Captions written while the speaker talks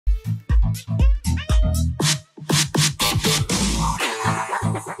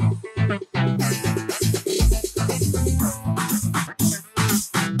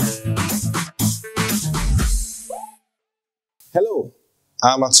Hello,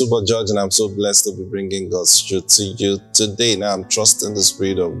 I'm Atubo George, and I'm so blessed to be bringing God's truth to you today. Now, I'm trusting the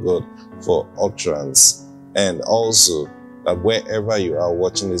Spirit of God for utterance, and also that wherever you are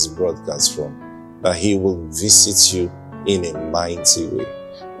watching this broadcast from, that He will visit you in a mighty way.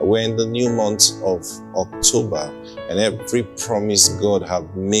 We're in the new month of October, and every promise God has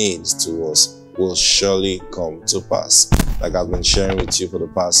made to us will surely come to pass, like I've been sharing with you for the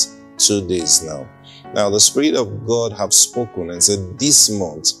past 2 days now. Now, the Spirit of God have spoken and said, this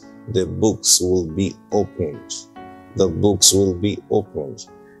month, the books will be opened. The books will be opened.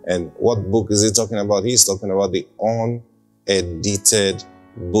 And what book is he talking about? He's talking about the unedited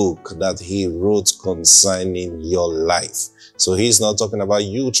book that he wrote concerning your life. So he's not talking about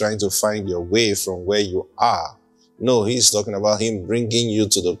you trying to find your way from where you are. No, he's talking about him bringing you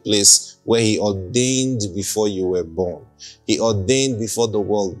to the place where he ordained before you were born. He ordained before the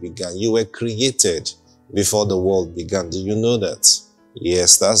world began. You were created before the world began. Do you know that?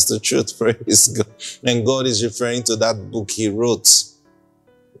 Yes, that's the truth. Praise God. And God is referring to that book he wrote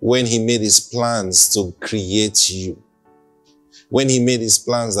when he made his plans to create you. When he made his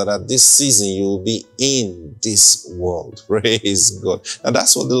plans that at this season you will be in this world. Praise God. And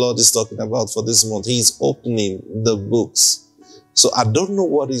that's what the Lord is talking about for this month. He's opening the books. So I don't know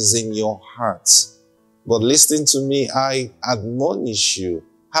what is in your heart, but listen to me, I admonish you,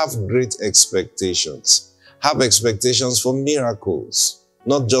 have great expectations. Have expectations for miracles,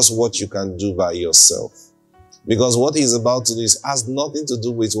 not just what you can do by yourself. Because what he's about to do has nothing to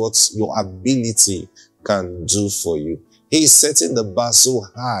do with what your ability can do for you. He is setting the bar so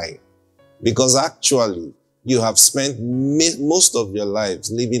high because actually you have spent most of your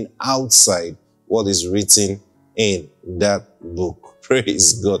lives living outside what is written in that book.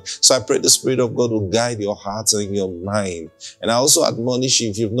 Praise God. So I pray the Spirit of God will guide your heart and your mind. And I also admonish you,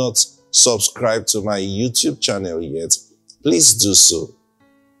 if you've not subscribed to my YouTube channel yet, please do so.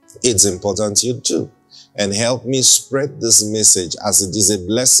 It's important you do. And help me spread this message as it is a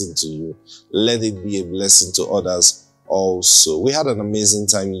blessing to you. Let it be a blessing to others also. We had an amazing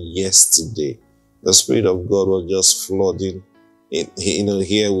time yesterday. The Spirit of God was just flooding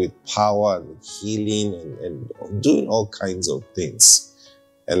here with power and healing and doing all kinds of things.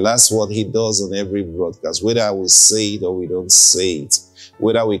 And that's what he does on every broadcast, whether I will say it or we don't say it,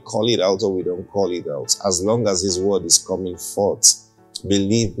 whether we call it out or we don't call it out. As long as his word is coming forth,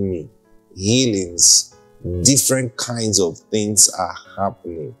 believe me, healings, different kinds of things are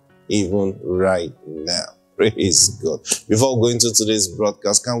happening even right now. Praise God. Before going to today's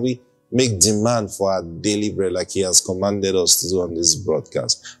broadcast, can we make demand for our daily bread like he has commanded us to do on this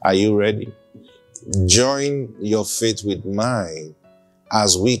broadcast? Are you ready? Join your faith with mine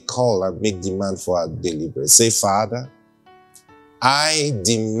as we call and make demand for our daily bread. Say, Father, I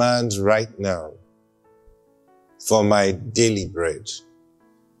demand right now for my daily bread.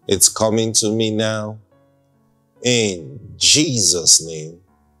 It's coming to me now. In Jesus' name,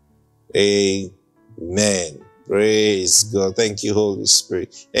 amen. Praise God. Thank you, Holy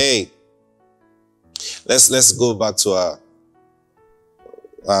Spirit. Hey, let's go back to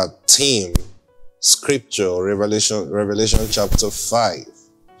our theme, scripture, Revelation chapter 5.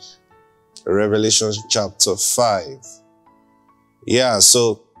 Revelation chapter 5. Yeah,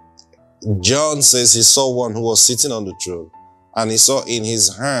 so John says he saw one who was sitting on the throne, and he saw in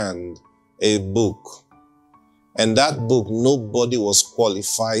his hand a book. And that book, nobody was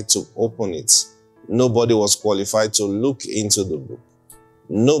qualified to open it. Nobody was qualified to look into the book.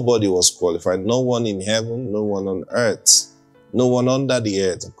 Nobody was qualified. No one in heaven, no one on earth, no one under the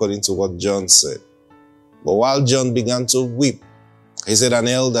earth, according to what John said. But while John began to weep, he said, an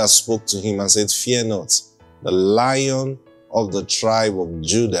elder spoke to him and said, fear not, the Lion of the tribe of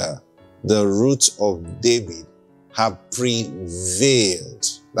Judah, the Root of David, have prevailed.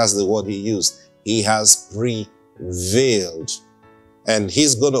 That's the word he used. He has prevailed. And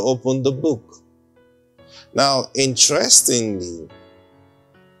he's going to open the book. Now, interestingly,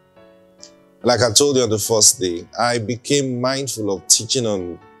 like I told you on the first day, I became mindful of teaching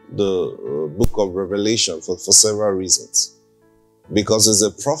on the book of Revelation for several reasons. Because it's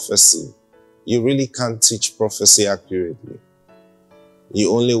a prophecy. You really can't teach prophecy accurately.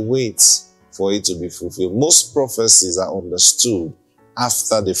 You only wait for it to be fulfilled. Most prophecies are understood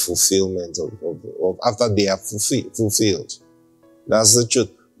after the fulfillment after they are fulfilled. That's the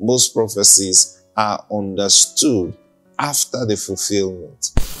truth. Most prophecies are understood after the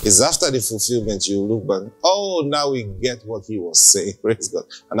fulfillment. It's after the fulfillment you look back. Oh, now we get what he was saying. Praise God.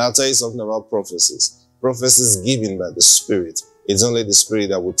 And I'll tell you something about prophecies. Prophecies given by the Spirit. It's only the Spirit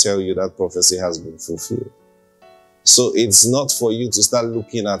that will tell you that prophecy has been fulfilled. So it's not for you to start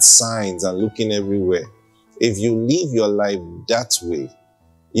looking at signs and looking everywhere. If you live your life that way,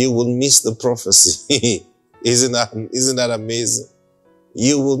 you will miss the prophecy. Isn't that amazing?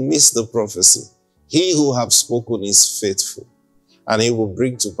 You will miss the prophecy. He who have spoken is faithful, and he will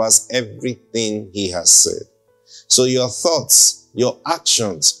bring to pass everything he has said. So your thoughts, your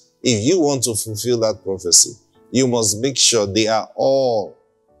actions, if you want to fulfill that prophecy, you must make sure they are all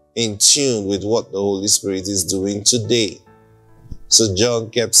in tune with what the Holy Spirit is doing today. So John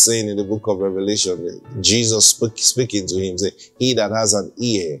kept saying in the book of Revelation, Jesus speaking to him, saying, he that has an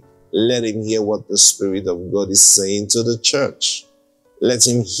ear, let him hear what the Spirit of God is saying to the church. Let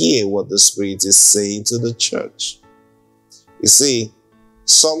him hear what the Spirit is saying to the church. You see,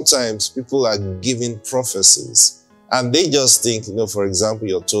 sometimes people are giving prophecies and they just think, for example,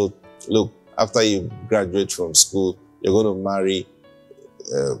 you're told, look, after you graduate from school, you're going to marry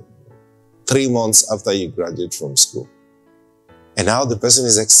 3 months after you graduate from school. And now the person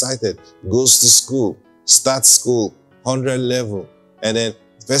is excited, goes to school, starts school, 100 level. And then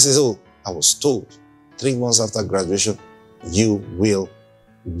the person says, oh, I was told 3 months after graduation, you will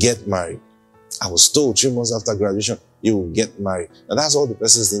get married. I was told 3 months after graduation, you will get married. And that's all the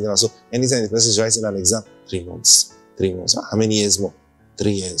person is thinking. So anytime the person is writing an exam, 3 months, 3 months. How many years more?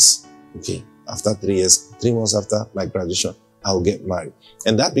 3 years. Okay. After 3 years, 3 months after my graduation, I will get married.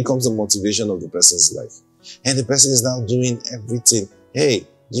 And that becomes the motivation of the person's life. And the person is now doing everything. Hey,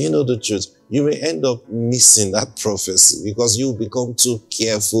 do you know the truth? You may end up missing that prophecy because you become too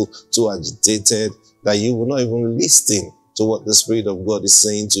careful, too agitated, that you will not even listen to what the Spirit of God is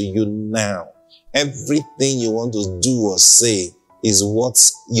saying to you now. Everything you want to do or say is what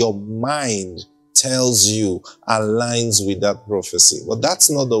your mind tells you aligns with that prophecy. But that's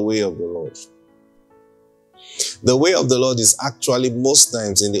not the way of the Lord. The way of the Lord is actually most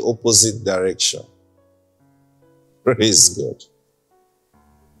times in the opposite direction. Praise God.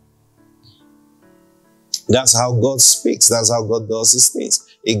 That's how God speaks. That's how God does his things.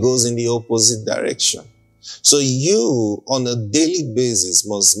 It goes in the opposite direction. So you, on a daily basis,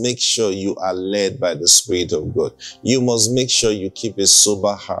 must make sure you are led by the Spirit of God. You must make sure you keep a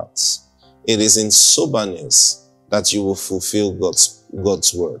sober heart. It is in soberness that you will fulfill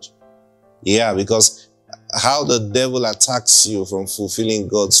God's word. Yeah, because how the devil attacks you from fulfilling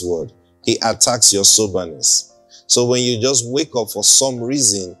God's word, he attacks your soberness. So when you just wake up for some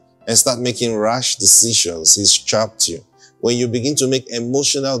reason and start making rash decisions, he's trapped you. When you begin to make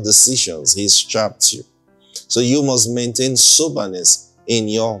emotional decisions, he's trapped you. So you must maintain soberness in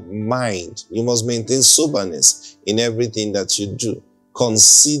your mind. You must maintain soberness in everything that you do.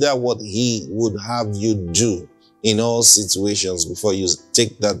 Consider what he would have you do in all situations before you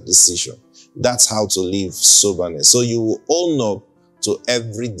take that decision. That's how to live soberness. So you will own up to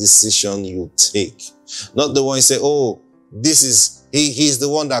every decision you take. Not the one you say, oh, this is, he's the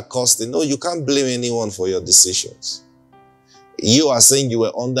one that caused it. No, you can't blame anyone for your decisions. You are saying you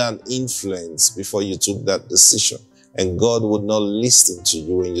were under an influence before you took that decision. And God would not listen to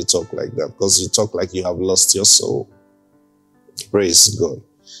you when you talk like that, because you talk like you have lost your soul. Praise God.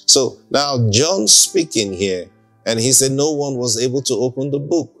 So now John speaking here, and he said no one was able to open the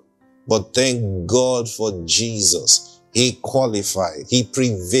book. But thank God for Jesus. He qualified, he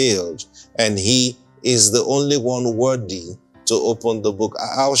prevailed, and he is the only one worthy to open the book.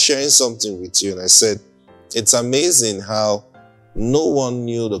 I was sharing something with you and I said, it's amazing how no one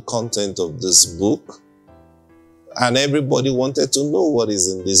knew the content of this book and everybody wanted to know what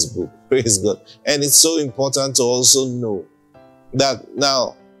is in this book. Praise God. And it's so important to also know that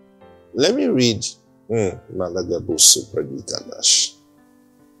now, let me read.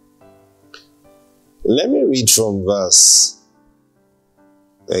 Let me read from verse,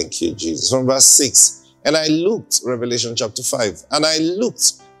 thank you, Jesus, from verse 6. And I looked, Revelation chapter 5, and I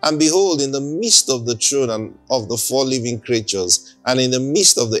looked, and behold, in the midst of the throne and of the 4 living creatures, and in the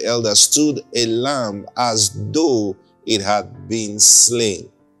midst of the elders stood a lamb as though it had been slain,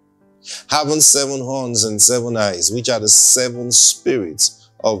 having 7 horns and 7 eyes, which are the 7 spirits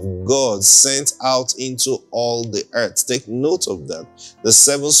of God sent out into all the earth. Take note of that. The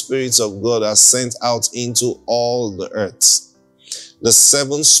 7 spirits of God are sent out into all the earth. The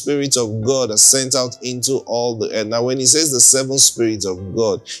 7 spirits of God are sent out into all the earth. Now, when he says the 7 spirits of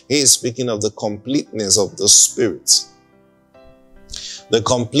God, he is speaking of the completeness of the Spirit. The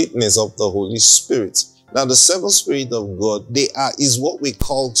completeness of the Holy Spirit. Now, the 7 spirits of God, is what we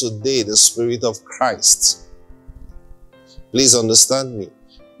call today the Spirit of Christ. Please understand me.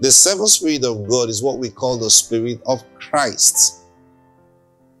 The seventh Spirit of God is what we call the Spirit of Christ.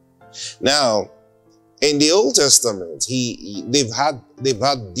 Now, in the Old Testament, they've had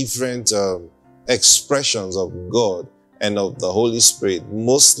different expressions of God and of the Holy Spirit.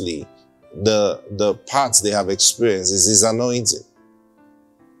 Mostly, the parts they have experienced is His anointing.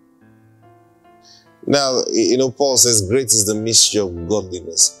 Now, Paul says, great is the mystery of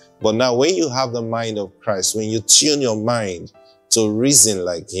godliness. But now, when you have the mind of Christ, when you tune your mind to reason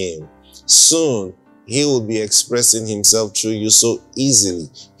like Him, soon He will be expressing Himself through you so easily.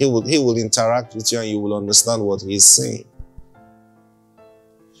 He will interact with you and you will understand what He is saying.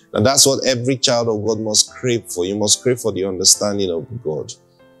 And that's what every child of God must crave for. You must crave for the understanding of God.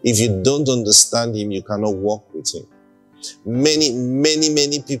 If you don't understand Him, you cannot walk with Him.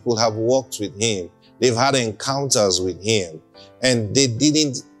 Many people have walked with Him. They've had encounters with Him. And they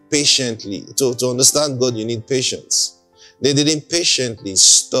didn't patiently, to understand God, you need patience. They didn't patiently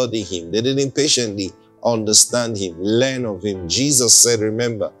study Him. They didn't patiently understand Him, learn of Him. Jesus said,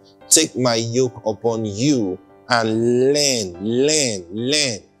 remember, take my yoke upon you and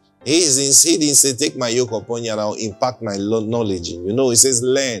learn. He didn't say, take my yoke upon you and I'll impart my knowledge in you. No, He says,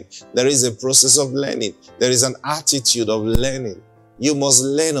 learn. There is a process of learning. There is an attitude of learning. You must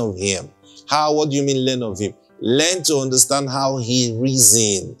learn of Him. How? What do you mean learn of Him? Learn to understand how He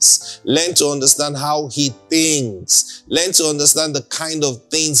reasons. Learn to understand how He thinks. Learn to understand the kind of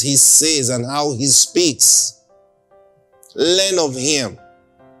things He says and how He speaks. Learn of Him.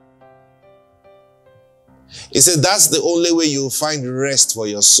 He said that's the only way you'll find rest for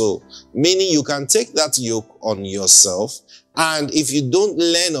your soul. Meaning you can take that yoke on yourself, and if you don't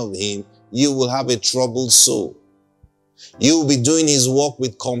learn of Him, you will have a troubled soul. You'll be doing His work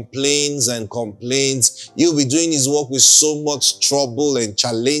with complaints. You'll be doing His work with so much trouble and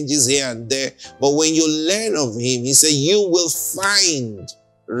challenges here and there. But when you learn of Him, He said, you will find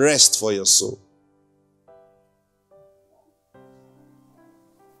rest for your soul.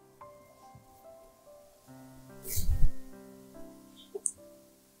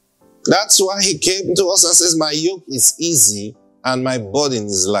 That's why He came to us and says, my yoke is easy and my burden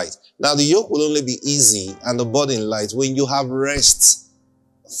is light. Now, the yoke will only be easy and the burden light when you have rest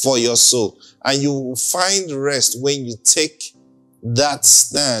for your soul. And you will find rest when you take that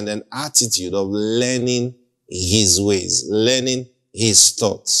stand and attitude of learning His ways, learning His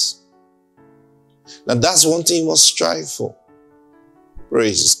thoughts. Now, that's one thing you must strive for.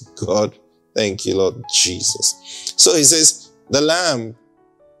 Praise God. Thank you, Lord Jesus. So He says, the Lamb.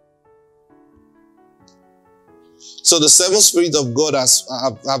 So the seventh Spirit of God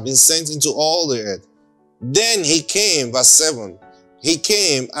have been sent into all the earth. Then He came, verse 7, He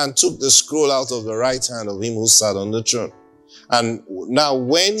came and took the scroll out of the right hand of Him who sat on the throne. And now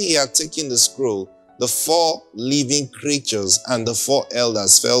when He had taken the scroll, the four living creatures and the four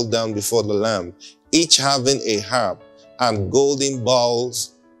elders fell down before the Lamb, each having a harp and golden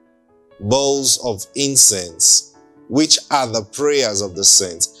bowls of incense, which are the prayers of the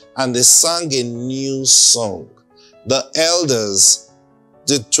saints. And they sang a new song. The elders,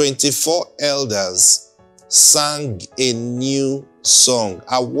 the 24 elders, sang a new song.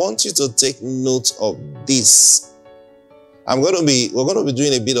 I want you to take note of this. We're going to be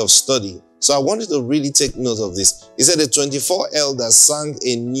doing a bit of study. So I want you to really take note of this. He said the 24 elders sang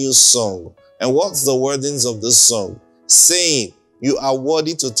a new song. And what's the wordings of this song? Saying, you are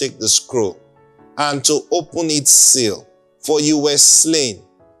worthy to take the scroll and to open its seal, for you were slain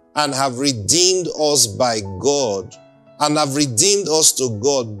and have redeemed us by God, and have redeemed us to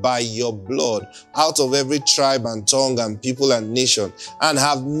God by your blood out of every tribe and tongue and people and nation, and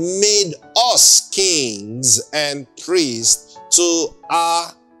have made us kings and priests to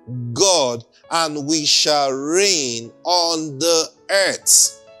our God, and we shall reign on the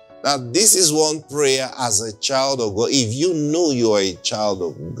earth. Now, this is one prayer as a child of God. If you know you are a child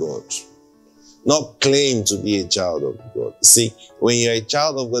of God, not claim to be a child of God. See, when you're a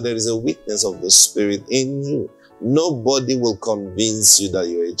child of God, there is a witness of the Spirit in you. Nobody will convince you that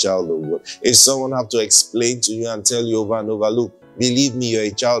you're a child of God. If someone have to explain to you and tell you over and over, look, believe me, you're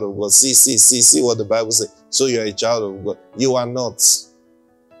a child of God. See what the Bible says. So you're a child of God. You are not.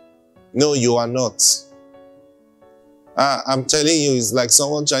 No, you are not. I'm telling you, it's like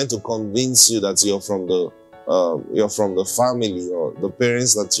someone trying to convince you that you're from the family or the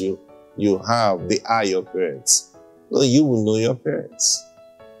parents that you have, they are your parents. No, you will know your parents.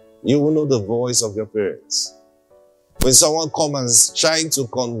 You will know the voice of your parents. When someone comes and is trying to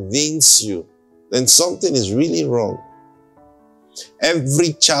convince you, then something is really wrong.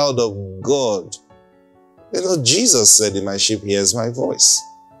 Every child of God, Jesus said, my sheep hears my voice.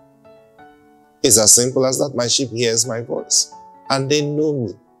 It's as simple as that. My sheep hears my voice. And they know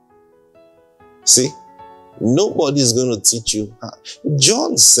me. See? Nobody's going to teach you.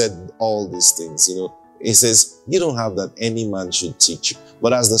 John said all these things, He says, you don't have that any man should teach you.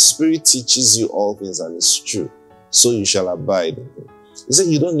 But as the Spirit teaches you all things and it's true, so you shall abide in him. He said,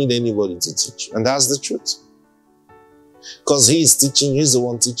 you don't need anybody to teach you. And that's the truth. Because he is teaching you, he's the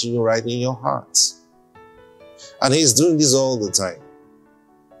one teaching you right in your heart. And he's doing this all the time.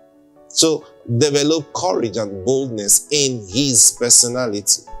 So develop courage and boldness in his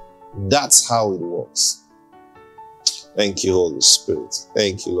personality. That's how it works. Thank you, Holy Spirit.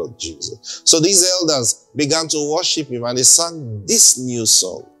 Thank you, Lord Jesus. So these elders began to worship him and they sang this new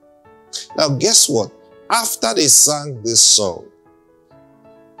song. Now guess what? After they sang this song,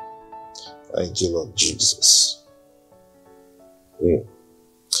 thank you, Lord Jesus.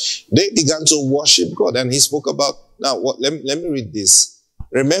 They began to worship God and he spoke about, now what? Let me read this.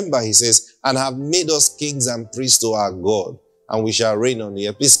 Remember, he says, and have made us kings and priests to our God, and we shall reign on the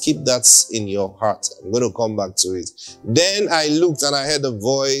earth. Please keep that in your heart. I'm going to come back to it. Then I looked and I heard the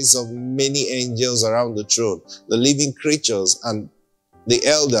voice of many angels around the throne, the living creatures and the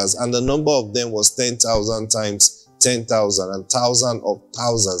elders, and the number of them was 10,000 times 10,000 and thousands of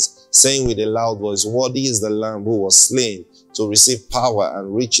thousands, saying with a loud voice, worthy is the Lamb who was slain to receive power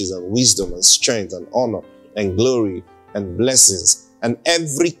and riches and wisdom and strength and honor and glory and blessings. And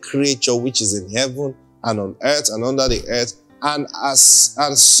every creature which is in heaven and on earth and under the earth, and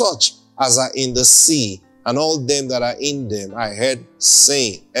such as are in the sea, and all them that are in them, I heard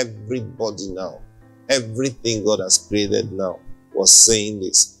saying, everybody now, everything God has created now was saying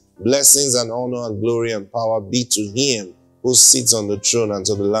this. Blessings and honor and glory and power be to him who sits on the throne and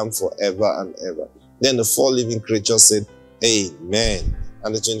to the Lamb forever and ever. Then the 4 living creatures said, Amen.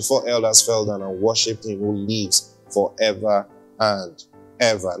 And the 24 elders fell down and worshipped him who lives forever and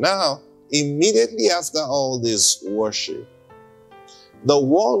ever. Now, immediately after all this worship, the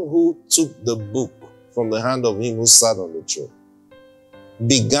one who took the book from the hand of him who sat on the throne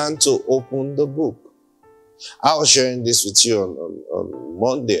began to open the book. I was sharing this with you on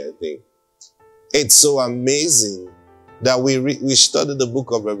Monday, I think. It's so amazing that we studied the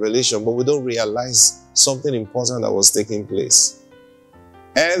book of Revelation, but we don't realize something important that was taking place.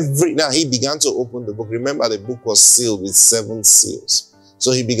 Now he began to open the book. Remember, the book was sealed with 7 seals.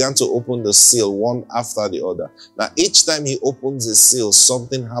 So he began to open the seal one after the other. Now each time he opens a seal,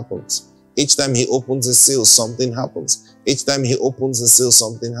 something happens. Each time he opens a seal, something happens. Each time he opens a seal,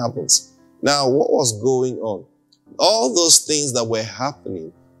 something happens. Now what was going on? All those things that were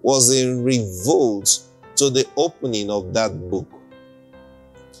happening was in revolt to the opening of that book.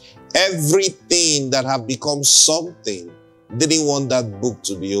 Everything that had become something didn't want that book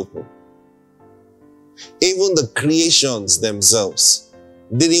to be open. Even the creations themselves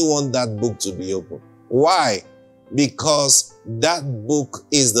didn't want that book to be open. Why? Because that book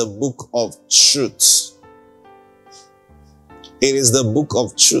is the book of truth. It is the book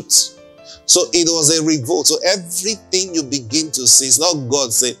of truth. So it was a revolt. So everything you begin to see, it's not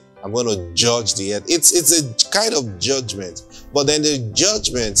God saying, I'm going to judge the earth. It's a kind of judgment. But then the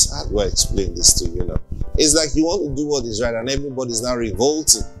judgment, how do I explain this to you now? It's like you want to do what is right and everybody's now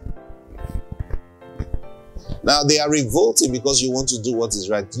revolting. Now they are revolting because you want to do what is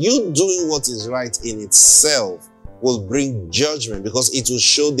right. You doing what is right in itself will bring judgment because it will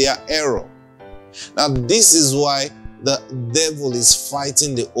show their error. Now this is why the devil is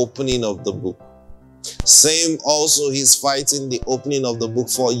fighting the opening of the book. Same also, he's fighting the opening of the book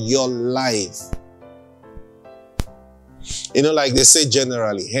for your life. Like they say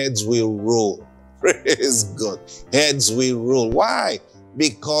generally, heads will roll. Praise God. Heads will roll. Why?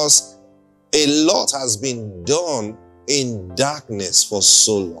 Because a lot has been done in darkness for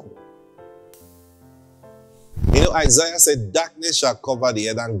so long. Isaiah said, darkness shall cover the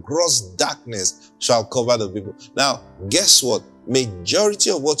earth and gross darkness shall cover the people. Now, guess what?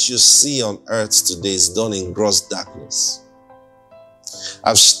 Majority of what you see on earth today is done in gross darkness.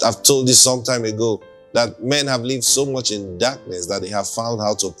 I've told you some time ago that men have lived so much in darkness that they have found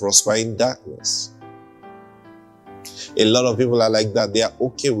how to prosper in darkness. A lot of people are like that. They are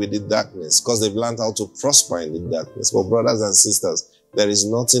okay with the darkness because they've learned how to prosper in the darkness. But brothers and sisters, there is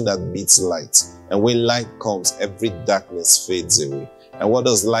nothing that beats light. And when light comes, every darkness fades away. And what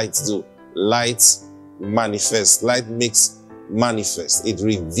does light do? Light manifests. Light makes manifest. It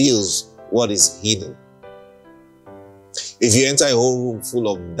reveals what is hidden. If you enter a whole room full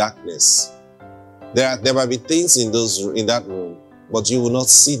of darkness, there might be things in that room, but you will not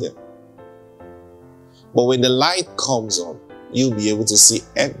see them. But when the light comes on, you'll be able to see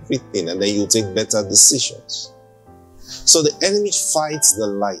everything and then you'll take better decisions. So the enemy fights the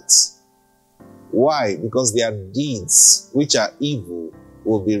light. Why? Because their deeds, which are evil,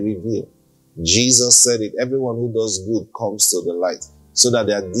 will be revealed. Jesus said it, everyone who does good comes to the light, so that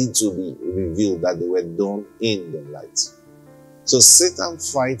their deeds will be revealed that they were done in the light. So Satan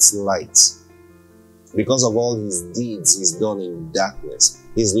fights light because of all his deeds he's done in darkness.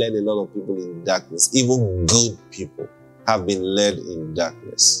 He's led a lot of people in darkness. Even good people have been led in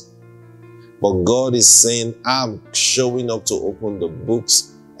darkness. But God is saying, I'm showing up to open the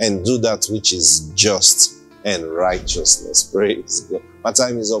books and do that which is just and righteousness. Praise God. My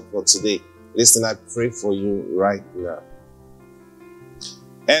time is up for today. Listen, I pray for you right now.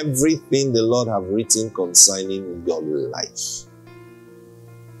 Everything the Lord have written concerning your life,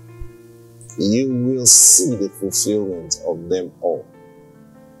 you will see the fulfillment of them all.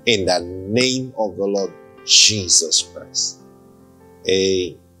 In the name of the Lord Jesus Christ.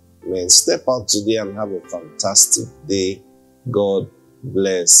 Amen. Step out today and have a fantastic day. God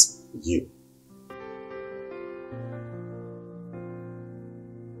bless you.